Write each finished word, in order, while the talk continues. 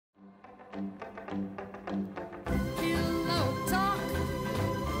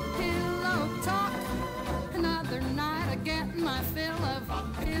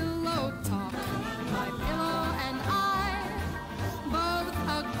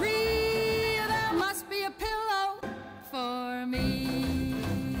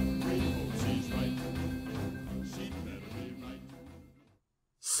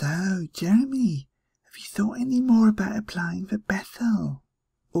So, Jeremy, have you thought any more about applying for Bethel?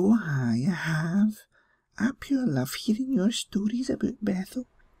 Oh, I have. I pure love hearing your stories about Bethel.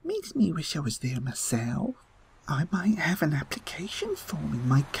 Makes me wish I was there myself. I might have an application form in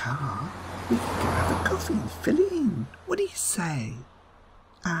my car. We could go have a coffee and fill it in. What do you say?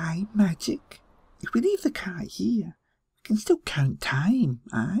 Aye, magic. If we leave the car here, we can still count time,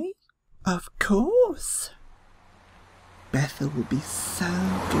 aye? Of course. Bethel will be so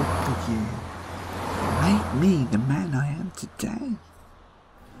good for you. Make me the man I am today.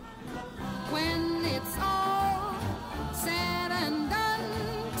 When it's all said and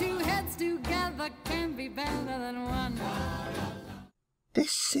done, two heads together can be better than one.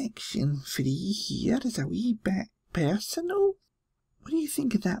 This section 3 here is a wee bit personal. What do you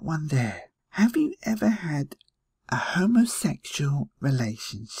think of that one there? Have you ever had a homosexual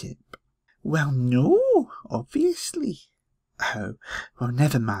relationship? Well, no, obviously. Oh, well,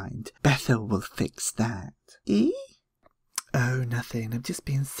 never mind. Bethel will fix that. Eh? Oh, nothing. I'm just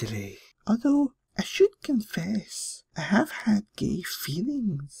being silly. Although, I should confess, I have had gay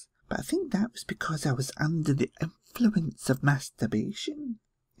feelings. But I think that was because I was under the influence of masturbation.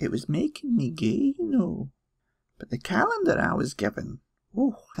 It was making me gay, you know. But the calendar I was given,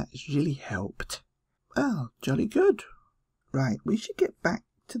 oh, that has really helped. Well, jolly good. Right, we should get back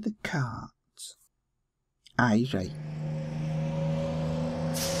to the cards. Aye, right.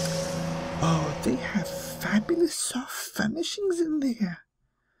 Oh, they have fabulous soft furnishings in there.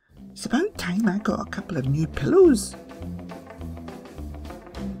 It's about time I got a couple of new pillows.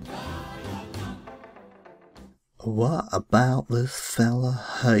 What about this fella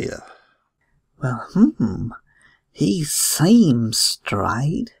here? Well, he seems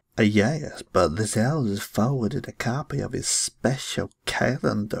straight. Yes, but this elder's forwarded a copy of his special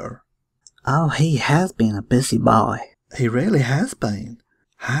calendar. Oh, he has been a busy boy. He really has been.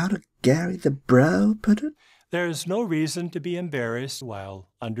 How did Gary the Bro put it? There is no reason to be embarrassed while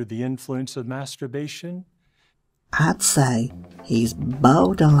under the influence of masturbation. I'd say he's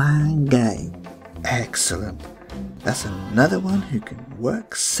borderline gay. Excellent. That's another one who can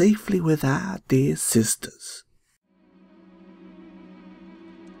work safely with our dear sisters.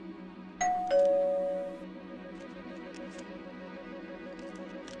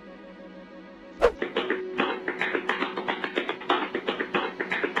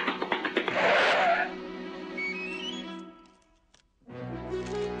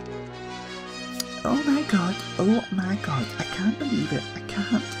 Oh my god, I can't believe it. I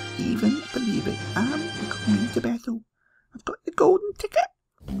can't even believe it. I'm going to Bethel. I've got the golden ticket.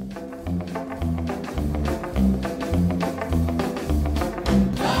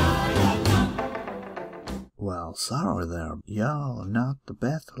 Well, sorry there. Y'all are not the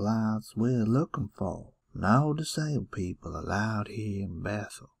Bethelites we're looking for. No disabled people allowed here in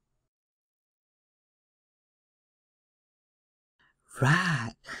Bethel.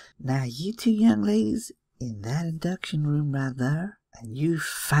 Right. Now you two young ladies in that induction room right there, and you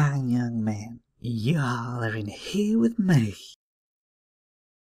fine young men, you all are in here with me.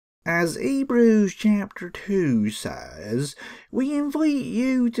 As Hebrews chapter 2 says, we invite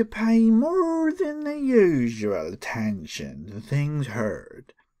you to pay more than the usual attention to things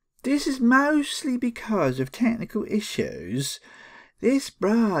heard. This is mostly because of technical issues. This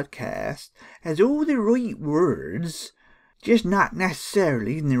broadcast has all the right words, just not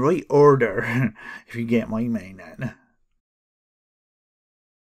necessarily in the right order, if you get my meaning.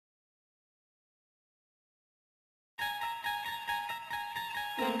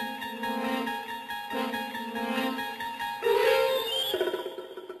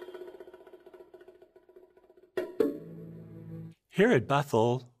 Here at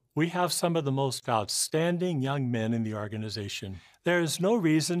Bethel, we have some of the most outstanding young men in the organization. There is no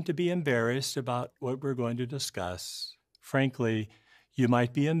reason to be embarrassed about what we're going to discuss. Frankly, you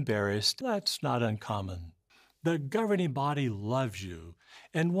might be embarrassed. That's not uncommon. The governing body loves you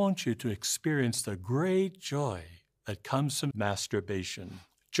and wants you to experience the great joy that comes from masturbation.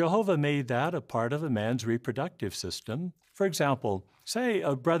 Jehovah made that a part of a man's reproductive system. For example, say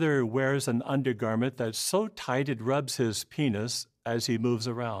a brother wears an undergarment that's so tight it rubs his penis as he moves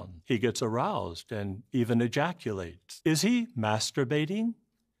around. He gets aroused and even ejaculates. Is he masturbating?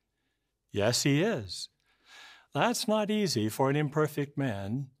 Yes, he is. That's not easy for an imperfect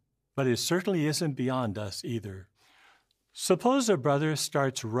man, but it certainly isn't beyond us either. Suppose a brother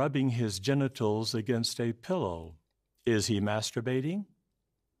starts rubbing his genitals against a pillow. Is he masturbating?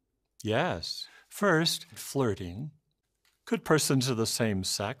 Yes. First, flirting. Could persons of the same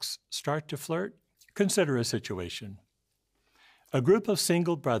sex start to flirt? Consider a situation. A group of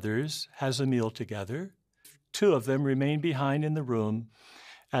single brothers has a meal together. Two of them remain behind in the room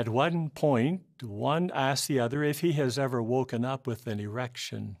At one point, one asks the other if he has ever woken up with an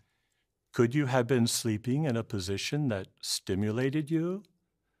erection. Could you have been sleeping in a position that stimulated you,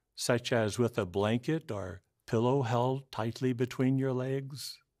 such as with a blanket or pillow held tightly between your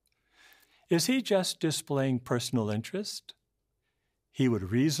legs? Is he just displaying personal interest? He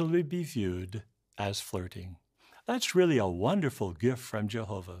would reasonably be viewed as flirting. That's really a wonderful gift from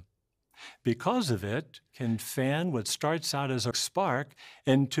Jehovah. Because of it, can fan what starts out as a spark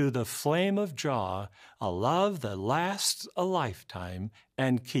into the flame of joy, a love that lasts a lifetime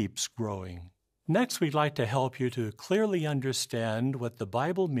and keeps growing. Next, we'd like to help you to clearly understand what the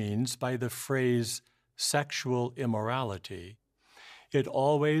Bible means by the phrase sexual immorality. It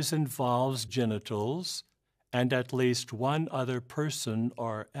always involves genitals and at least one other person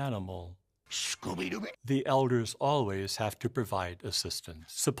or animal. The elders always have to provide assistance.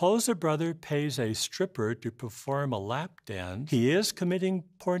 Suppose a brother pays a stripper to perform a lap dance. He is committing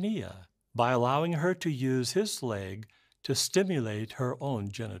porneia by allowing her to use his leg to stimulate her own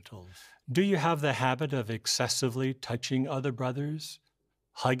genitals. Do you have the habit of excessively touching other brothers,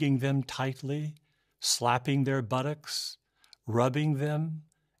 hugging them tightly, slapping their buttocks, rubbing them,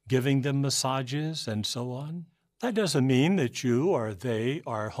 giving them massages, and so on? That doesn't mean that you or they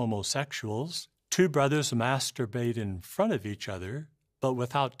are homosexuals. Two brothers masturbate in front of each other, but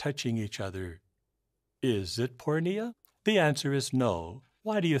without touching each other. Is it porneia? The answer is no.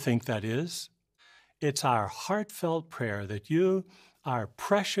 Why do you think that is? It's our heartfelt prayer that you, our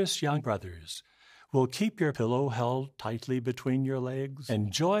precious young brothers, will keep your pillow held tightly between your legs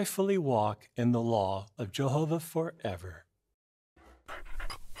and joyfully walk in the law of Jehovah forever.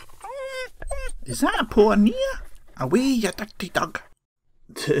 Is that a porneia? Away, you dirty dog.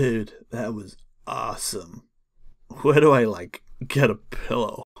 Dude, that was awesome. Where do I, get a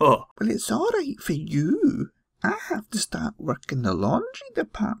pillow? Oh. Well, it's all right for you. I have to start work in the laundry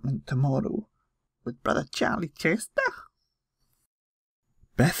department tomorrow with Brother Charlie Chester.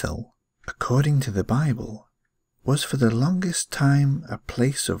 Bethel, according to the Bible, was for the longest time a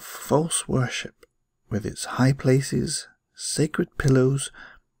place of false worship, with its high places, sacred pillows,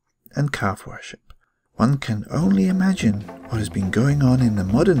 and calf worship. One can only imagine what has been going on in the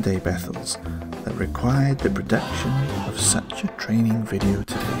modern-day Bethels that required the production of such a training video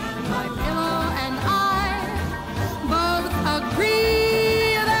today.